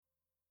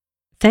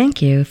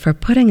Thank you for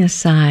putting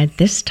aside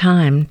this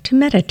time to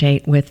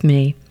meditate with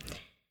me.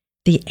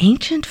 The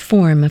ancient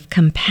form of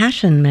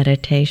compassion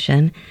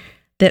meditation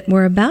that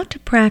we're about to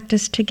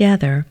practice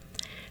together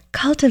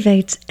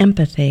cultivates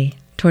empathy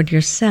toward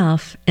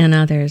yourself and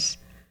others.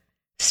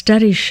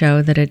 Studies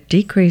show that it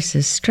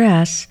decreases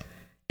stress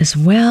as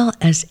well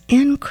as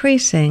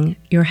increasing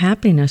your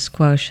happiness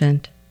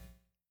quotient.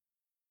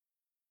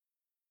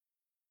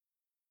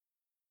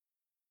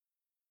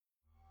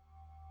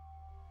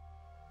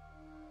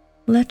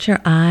 Let your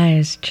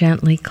eyes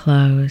gently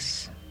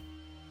close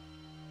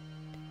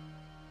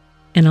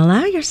and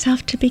allow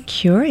yourself to be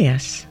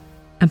curious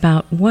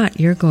about what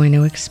you're going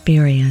to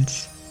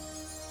experience.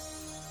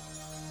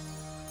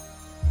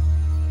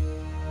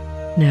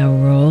 Now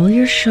roll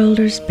your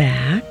shoulders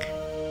back,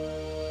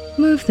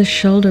 move the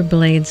shoulder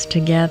blades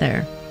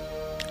together,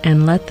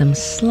 and let them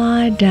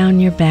slide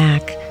down your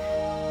back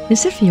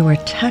as if you were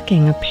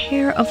tucking a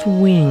pair of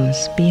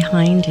wings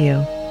behind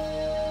you.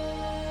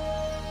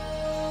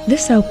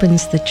 This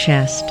opens the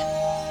chest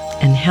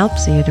and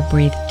helps you to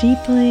breathe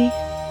deeply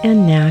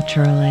and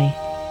naturally.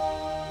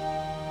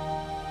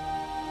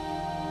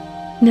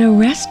 Now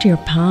rest your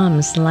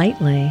palms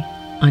lightly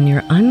on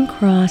your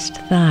uncrossed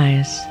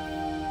thighs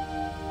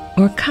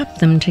or cup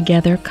them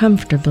together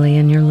comfortably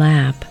in your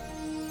lap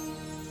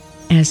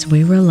as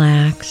we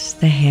relax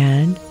the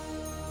head,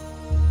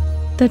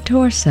 the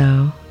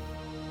torso,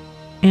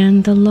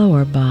 and the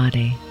lower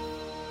body.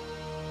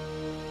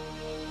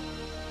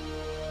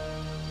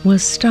 We'll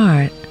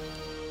start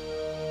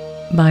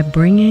by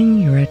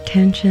bringing your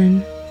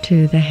attention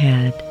to the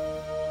head.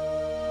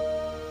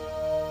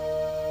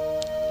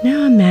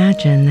 Now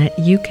imagine that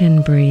you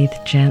can breathe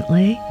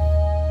gently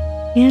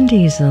and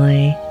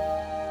easily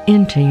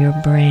into your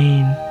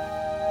brain.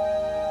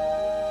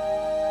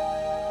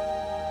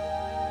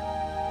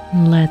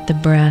 Let the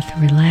breath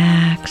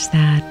relax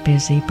that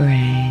busy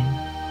brain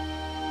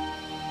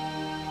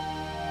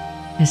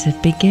as it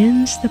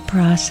begins the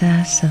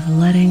process of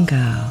letting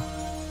go.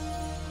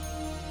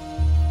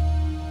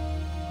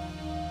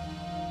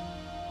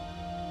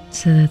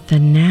 So that the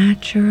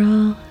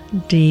natural,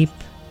 deep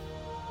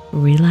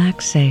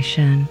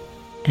relaxation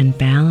and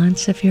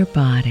balance of your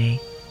body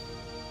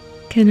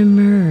can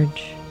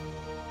emerge.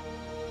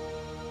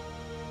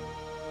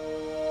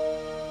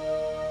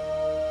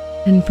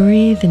 And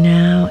breathe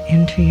now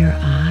into your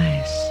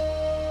eyes,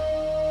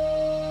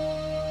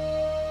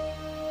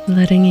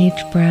 letting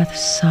each breath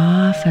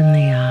soften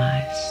the eyes.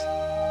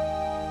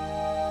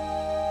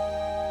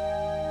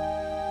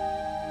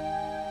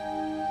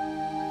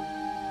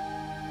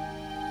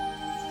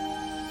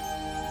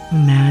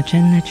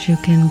 Imagine that you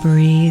can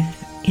breathe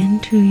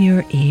into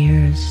your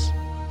ears.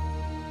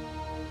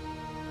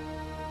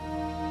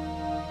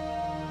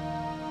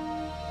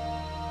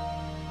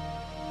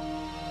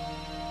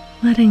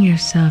 Letting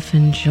yourself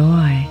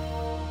enjoy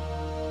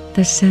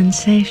the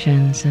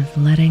sensations of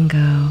letting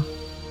go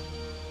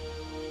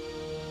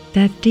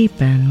that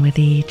deepen with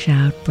each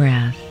out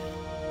breath.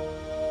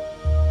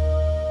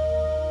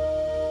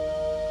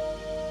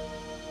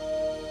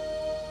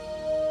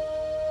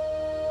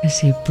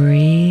 As you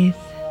breathe,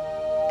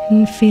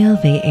 and feel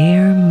the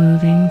air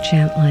moving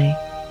gently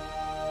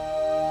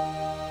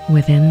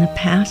within the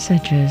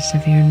passages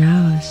of your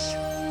nose.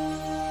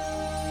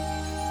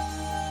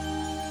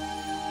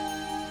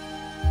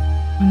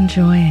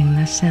 Enjoying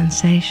the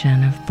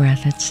sensation of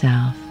breath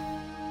itself.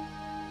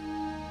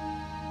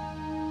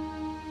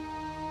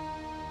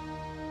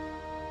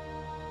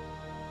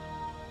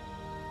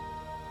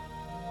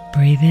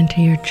 Breathe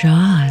into your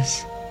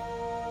jaws.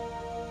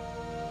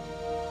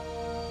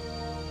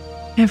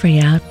 Every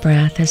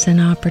out-breath is an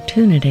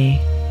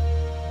opportunity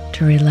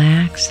to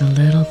relax a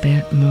little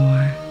bit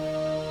more.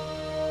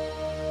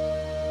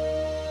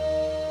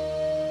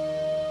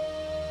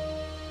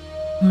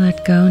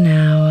 Let go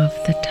now of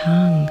the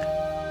tongue,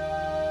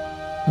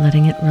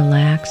 letting it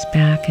relax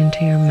back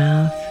into your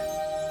mouth.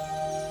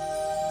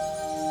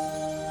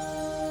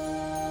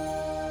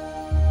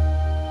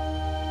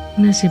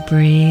 And as you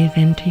breathe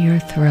into your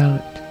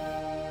throat,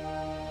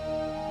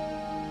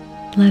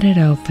 let it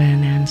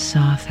open and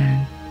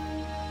soften.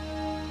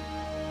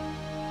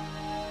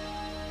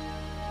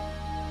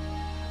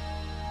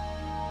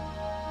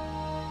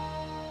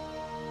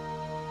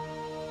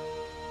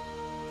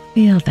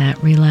 Feel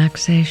that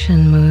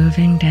relaxation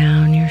moving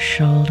down your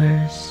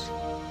shoulders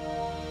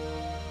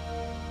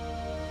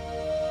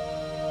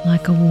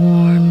like a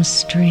warm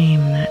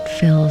stream that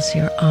fills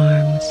your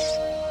arms,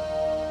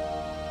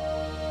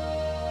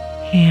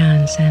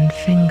 hands, and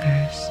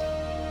fingers.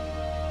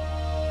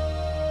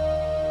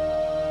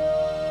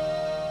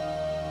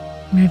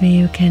 Maybe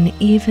you can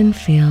even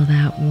feel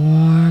that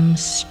warm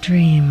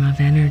stream of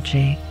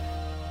energy,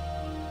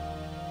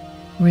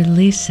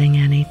 releasing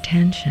any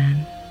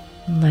tension,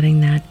 letting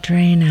that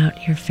drain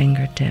out your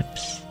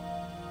fingertips.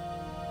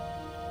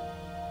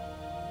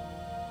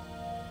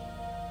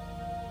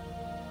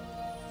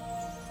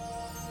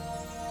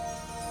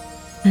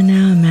 And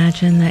now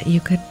imagine that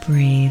you could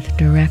breathe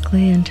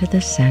directly into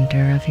the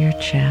center of your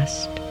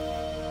chest.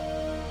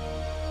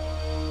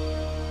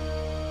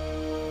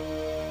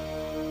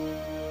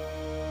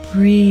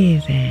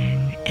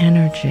 breathing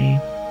energy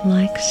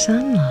like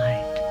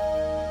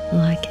sunlight,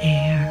 like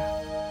air,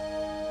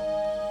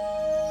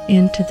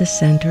 into the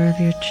center of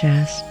your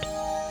chest,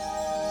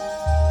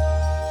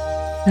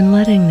 and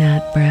letting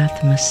that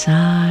breath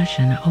massage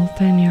and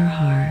open your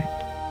heart.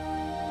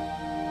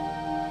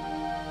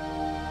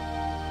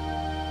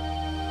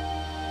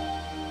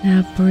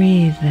 Now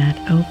breathe that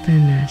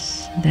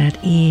openness, that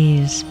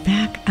ease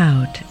back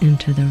out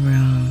into the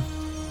room.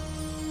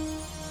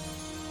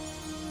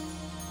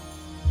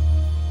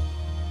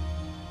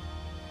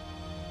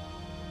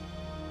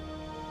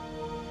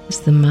 As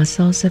the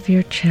muscles of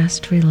your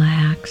chest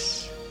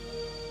relax,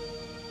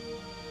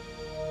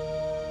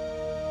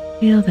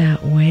 feel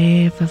that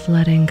wave of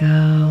letting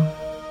go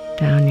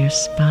down your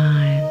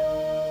spine.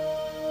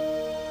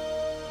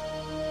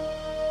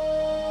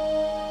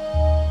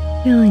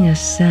 Feeling a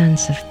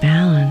sense of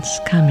balance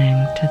coming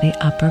to the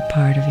upper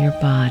part of your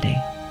body.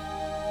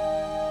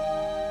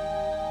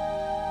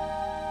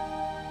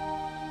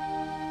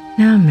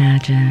 Now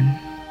imagine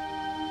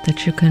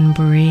that you can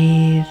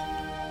breathe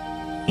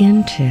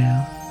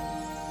into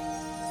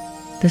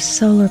the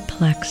solar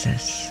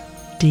plexus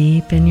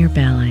deep in your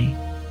belly.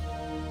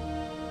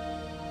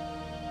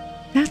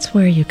 That's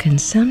where you can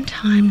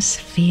sometimes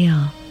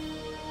feel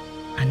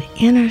an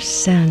inner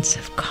sense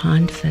of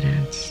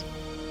confidence,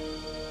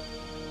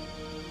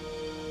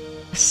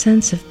 a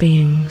sense of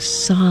being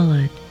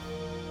solid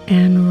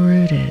and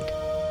rooted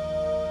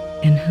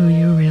in who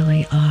you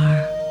really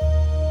are.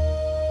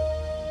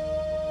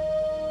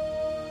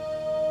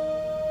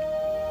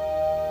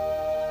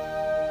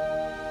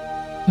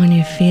 When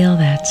you feel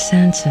that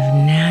sense of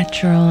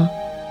natural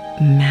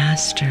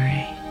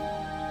mastery,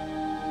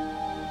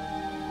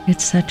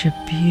 it's such a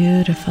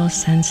beautiful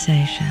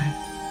sensation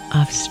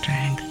of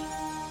strength.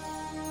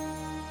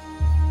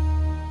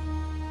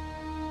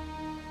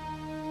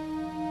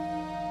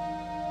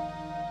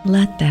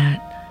 Let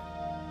that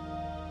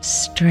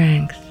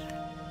strength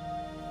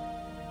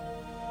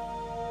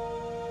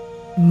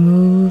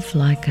move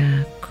like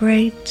a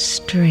great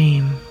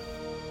stream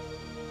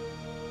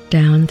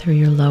down through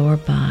your lower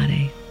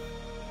body.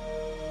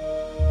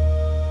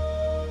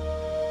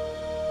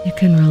 You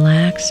can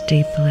relax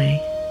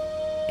deeply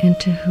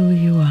into who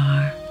you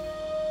are,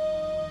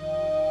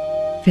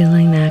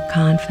 feeling that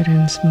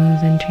confidence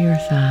move into your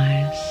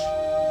thighs,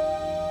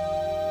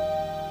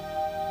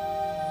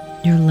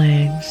 your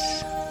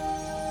legs,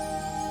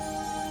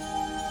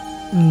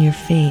 and your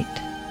feet.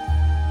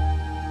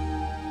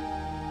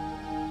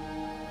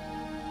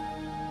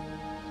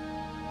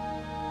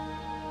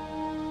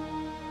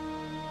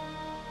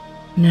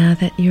 Now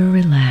that you're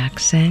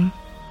relaxing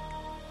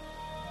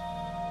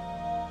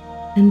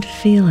and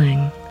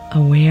feeling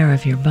aware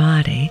of your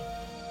body,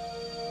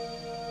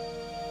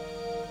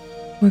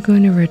 we're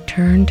going to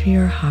return to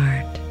your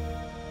heart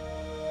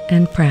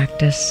and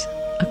practice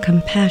a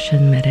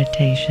compassion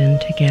meditation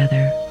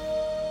together.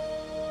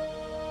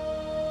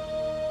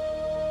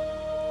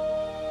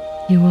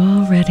 You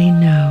already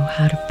know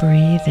how to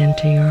breathe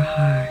into your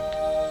heart,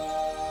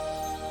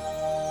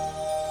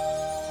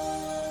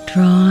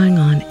 drawing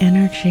on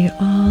energy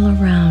all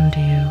around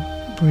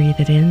you. Breathe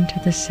it into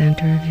the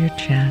center of your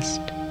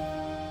chest.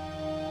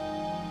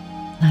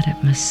 Let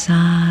it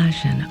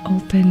massage and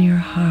open your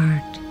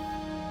heart.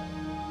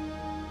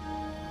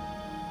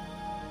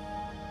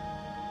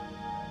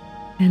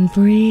 And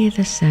breathe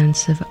a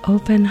sense of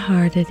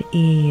open-hearted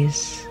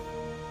ease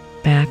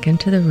back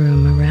into the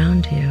room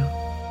around you.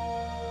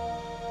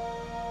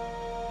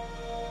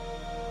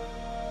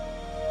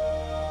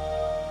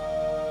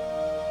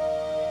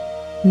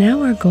 Now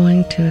we're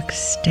going to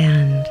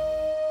extend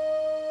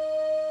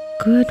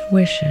good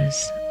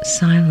wishes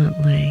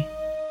silently,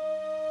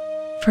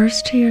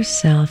 first to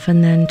yourself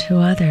and then to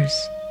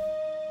others.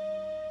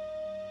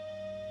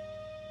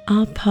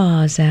 I'll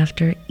pause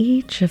after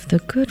each of the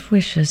good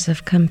wishes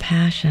of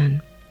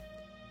compassion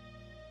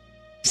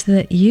so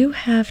that you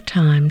have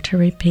time to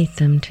repeat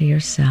them to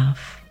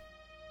yourself.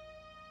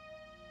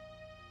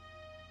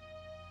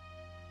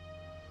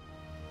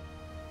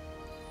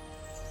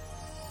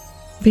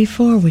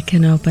 Before we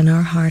can open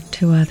our heart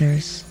to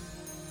others,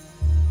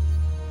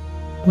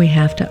 we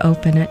have to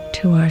open it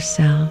to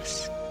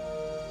ourselves.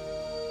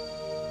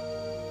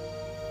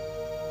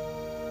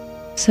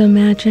 So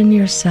imagine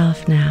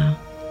yourself now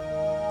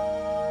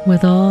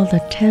with all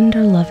the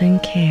tender loving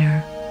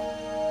care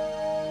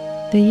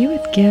that you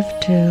would give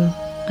to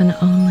an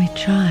only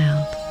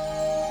child.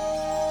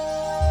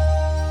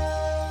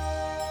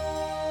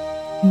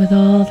 With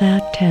all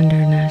that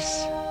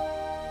tenderness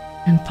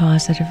and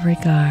positive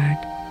regard,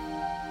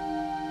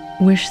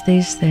 wish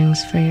these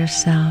things for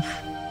yourself.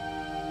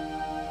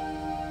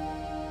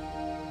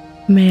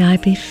 May I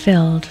be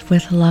filled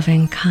with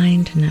loving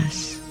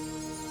kindness.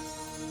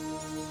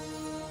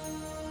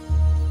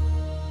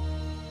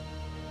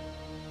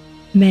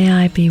 May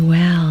I be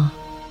well.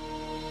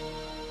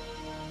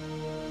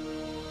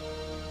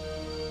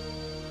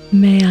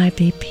 May I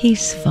be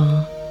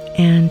peaceful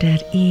and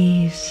at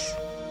ease.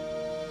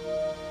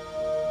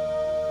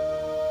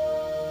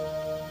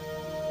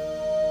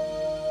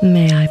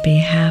 May I be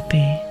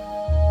happy.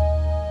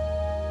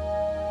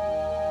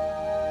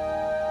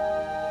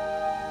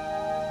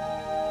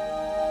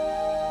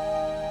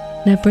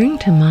 Now bring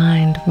to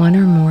mind one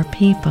or more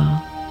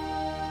people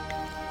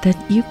that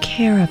you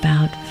care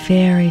about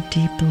very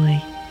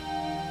deeply.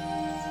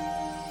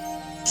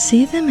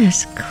 See them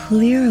as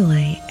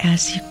clearly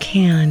as you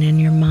can in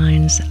your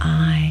mind's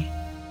eye.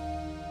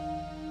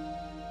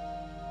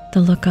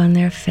 The look on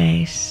their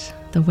face,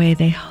 the way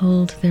they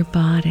hold their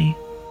body,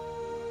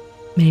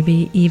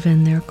 maybe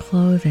even their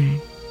clothing.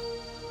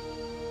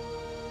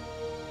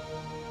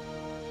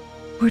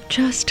 Or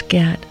just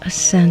get a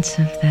sense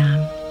of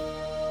them.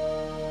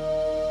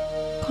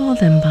 Call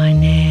them by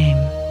name.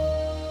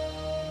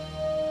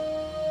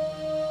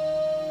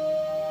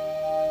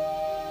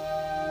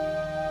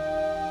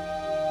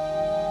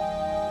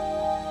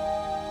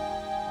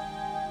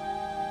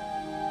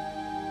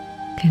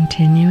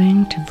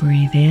 Continuing to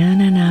breathe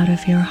in and out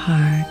of your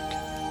heart,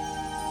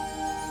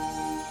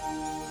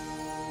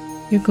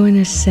 you're going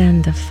to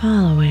send the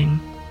following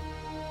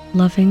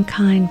loving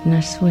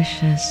kindness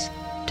wishes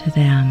to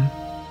them.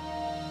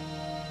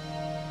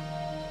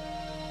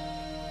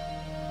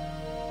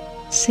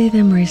 See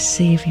them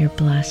receive your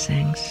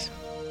blessings.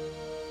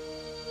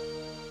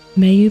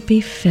 May you be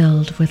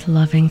filled with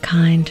loving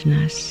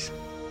kindness.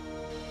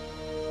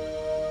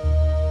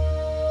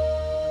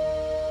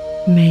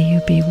 May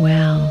you be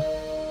well.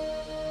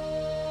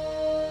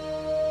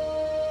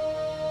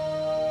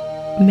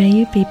 May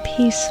you be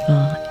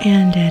peaceful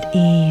and at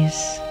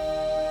ease.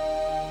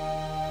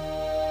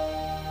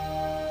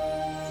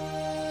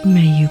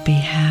 May you be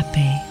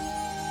happy.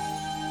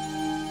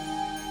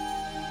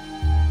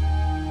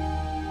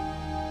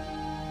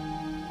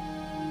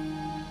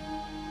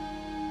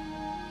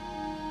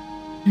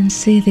 And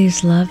see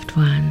these loved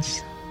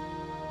ones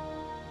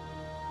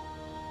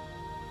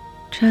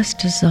just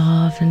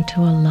dissolve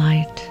into a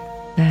light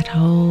that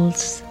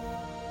holds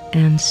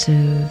and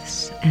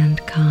soothes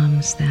and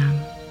calms them.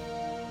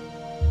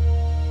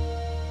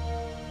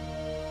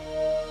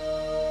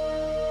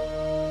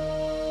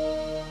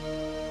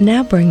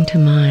 Now bring to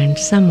mind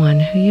someone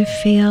who you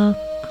feel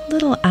a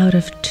little out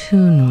of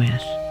tune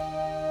with.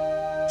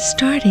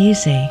 Start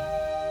easy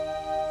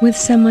with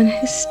someone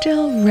who's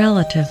still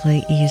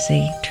relatively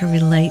easy to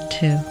relate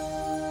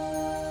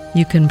to.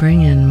 You can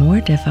bring in more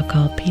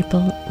difficult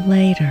people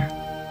later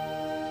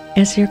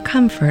as your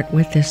comfort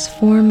with this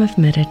form of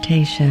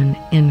meditation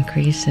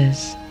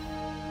increases.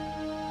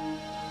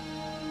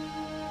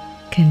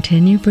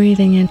 Continue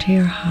breathing into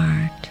your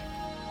heart.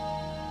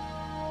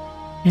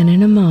 And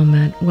in a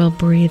moment, we'll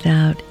breathe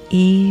out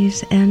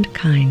ease and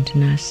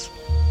kindness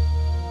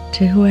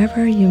to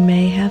whoever you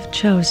may have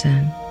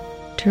chosen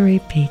to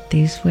repeat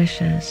these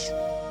wishes.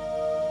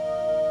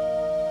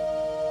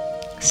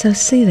 So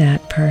see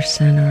that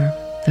person or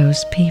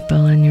those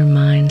people in your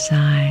mind's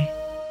eye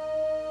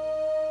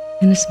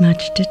in as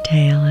much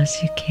detail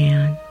as you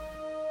can.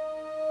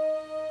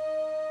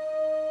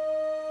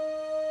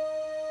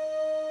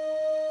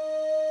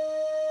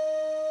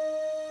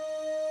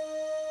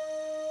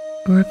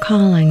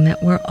 Recalling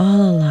that we're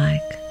all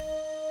alike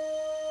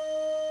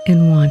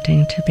in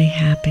wanting to be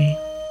happy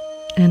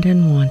and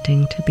in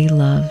wanting to be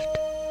loved.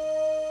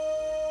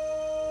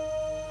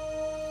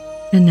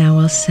 And now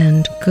we'll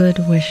send good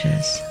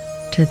wishes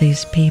to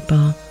these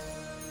people.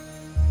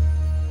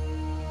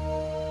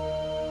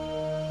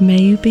 May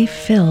you be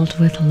filled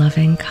with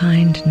loving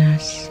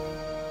kindness.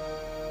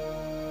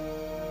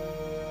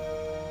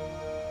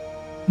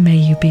 May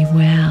you be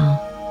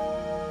well.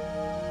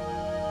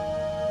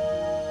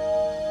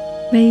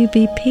 May you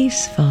be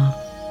peaceful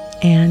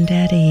and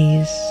at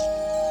ease.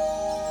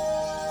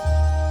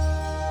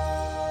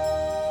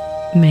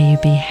 May you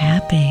be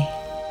happy.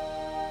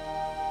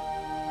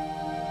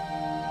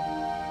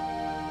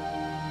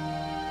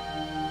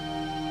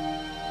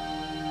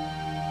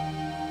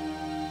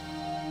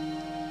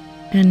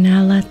 And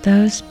now let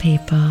those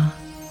people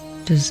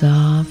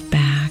dissolve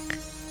back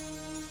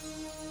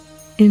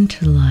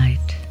into light.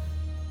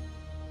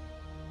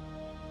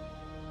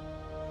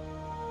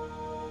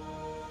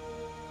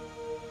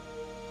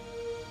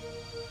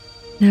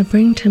 Now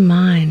bring to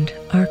mind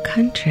our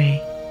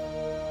country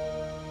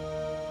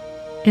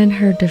and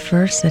her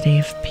diversity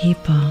of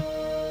people,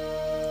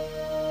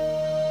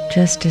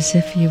 just as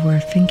if you were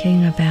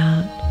thinking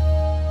about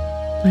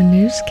a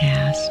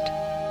newscast.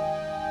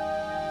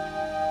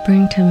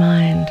 Bring to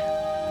mind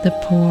the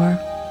poor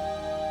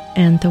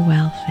and the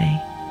wealthy,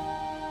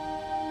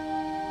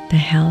 the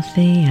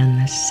healthy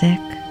and the sick,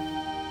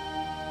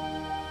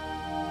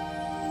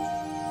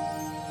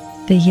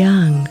 the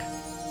young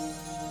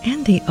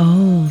and the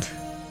old,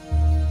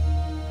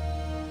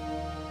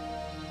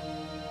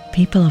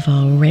 people of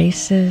all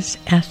races,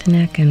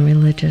 ethnic and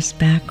religious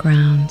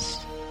backgrounds.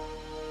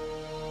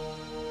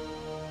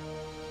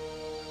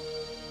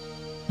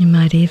 You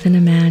might even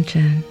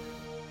imagine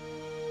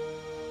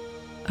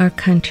our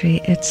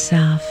country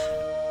itself,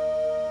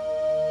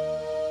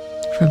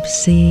 from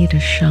sea to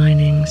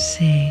shining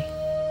sea,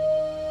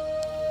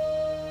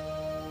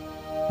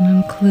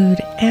 and include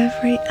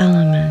every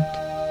element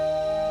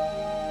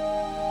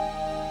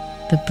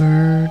the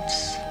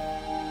birds,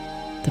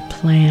 the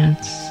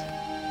plants,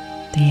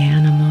 the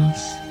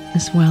animals,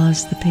 as well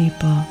as the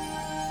people.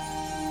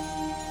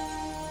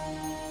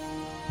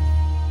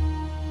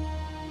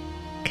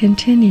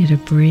 Continue to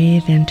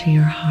breathe into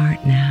your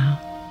heart now,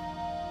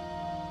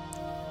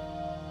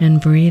 and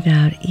breathe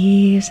out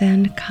ease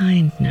and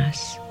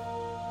kindness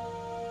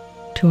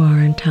to our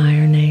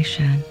entire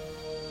nation.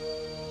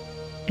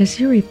 As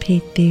you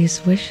repeat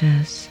these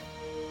wishes,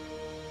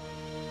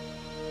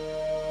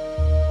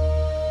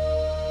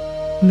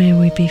 may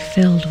we be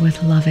filled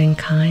with loving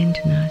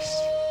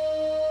kindness.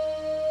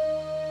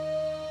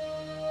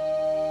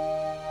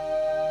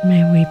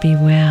 May we be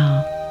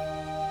well.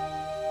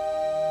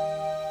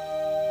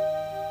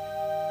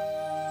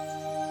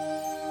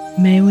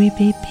 May we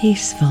be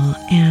peaceful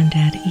and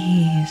at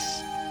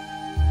ease.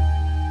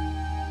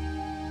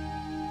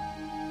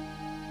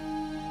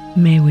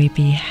 May we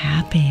be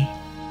happy.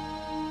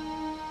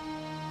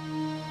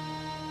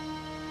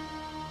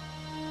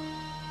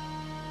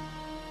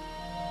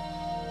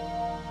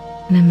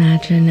 And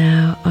imagine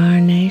now our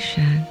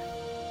nation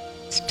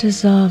is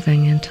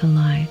dissolving into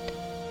light,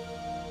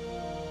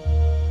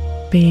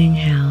 being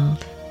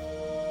held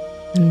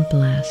and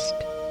blessed.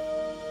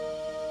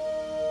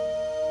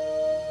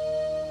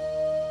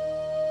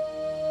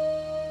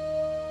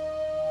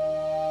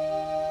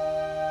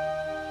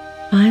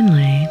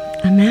 Finally,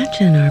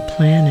 imagine our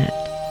planet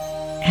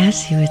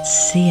as you would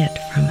see it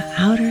from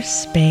outer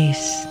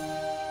space,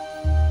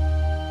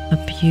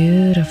 a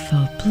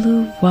beautiful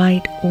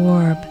blue-white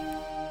orb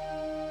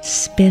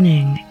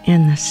spinning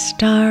in the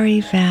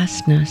starry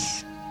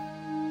vastness.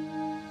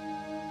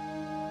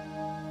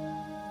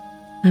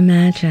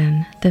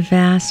 Imagine the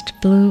vast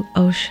blue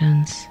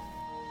oceans,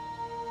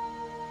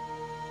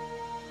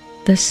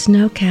 the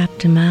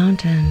snow-capped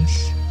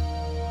mountains,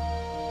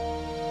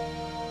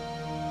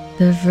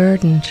 the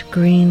verdant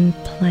green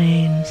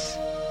plains.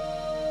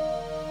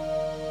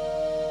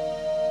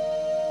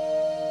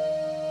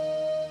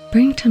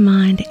 Bring to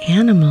mind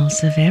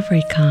animals of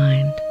every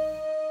kind,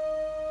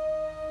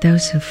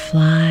 those who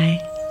fly,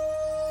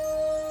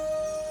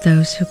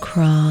 those who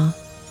crawl,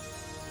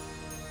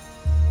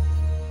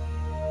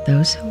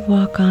 those who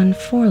walk on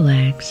four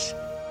legs,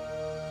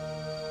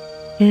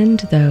 and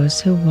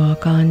those who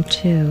walk on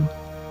two.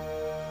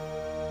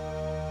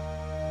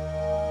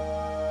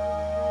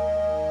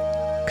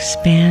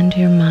 Expand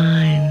your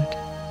mind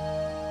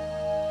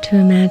to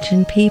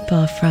imagine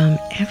people from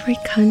every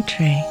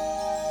country,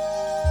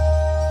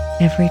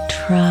 every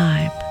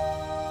tribe,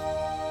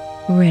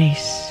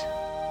 race,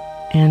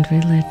 and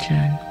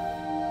religion.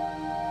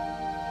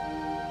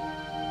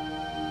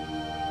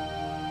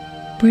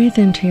 Breathe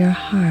into your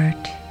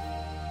heart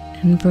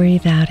and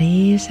breathe out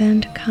ease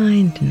and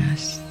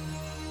kindness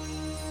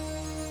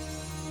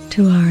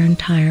to our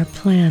entire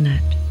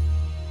planet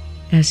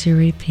as you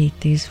repeat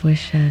these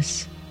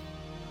wishes.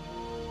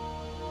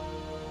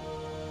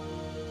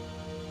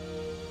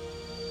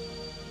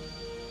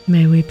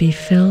 May we be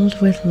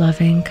filled with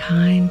loving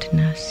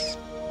kindness.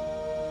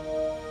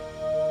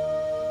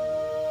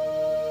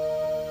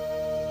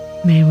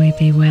 May we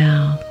be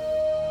well.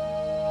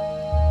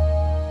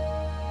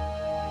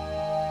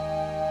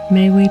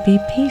 May we be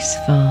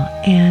peaceful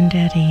and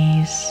at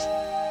ease.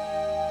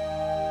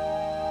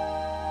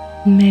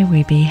 May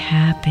we be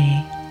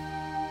happy.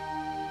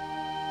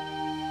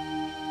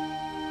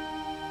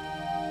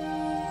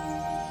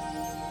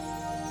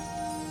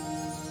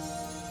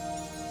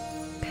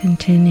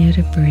 Continue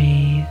to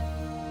breathe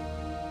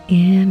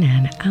in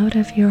and out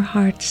of your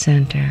heart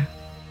center.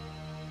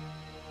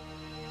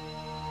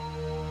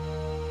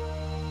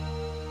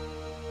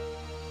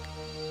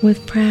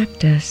 With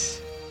practice,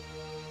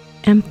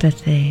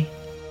 empathy,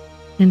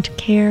 and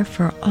care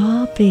for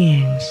all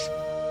beings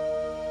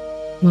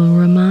will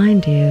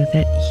remind you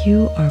that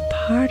you are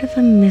part of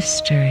a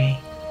mystery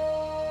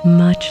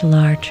much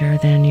larger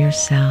than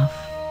yourself.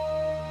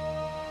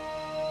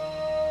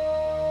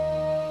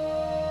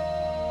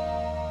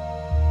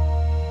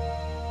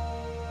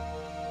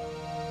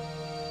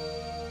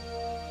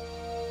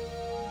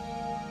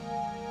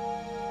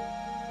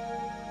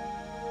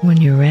 When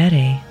you're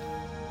ready,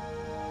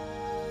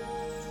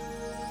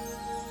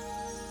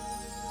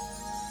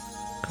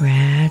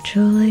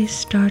 gradually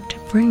start to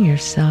bring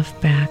yourself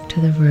back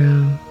to the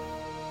room.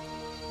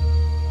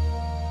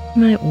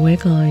 You might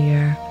wiggle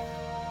your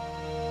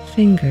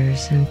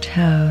fingers and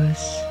toes.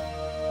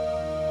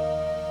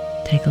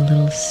 Take a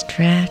little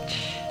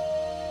stretch.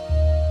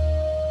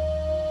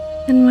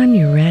 And when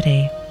you're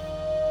ready,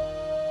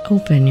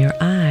 open your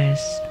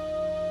eyes.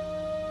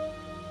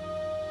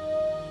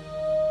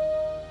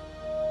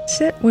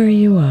 Sit where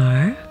you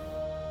are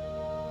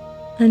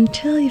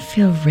until you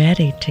feel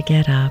ready to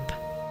get up,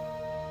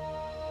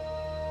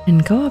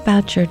 and go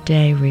about your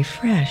day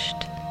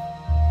refreshed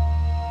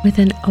with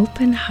an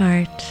open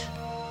heart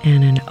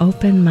and an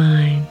open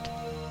mind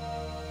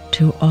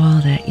to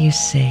all that you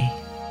see.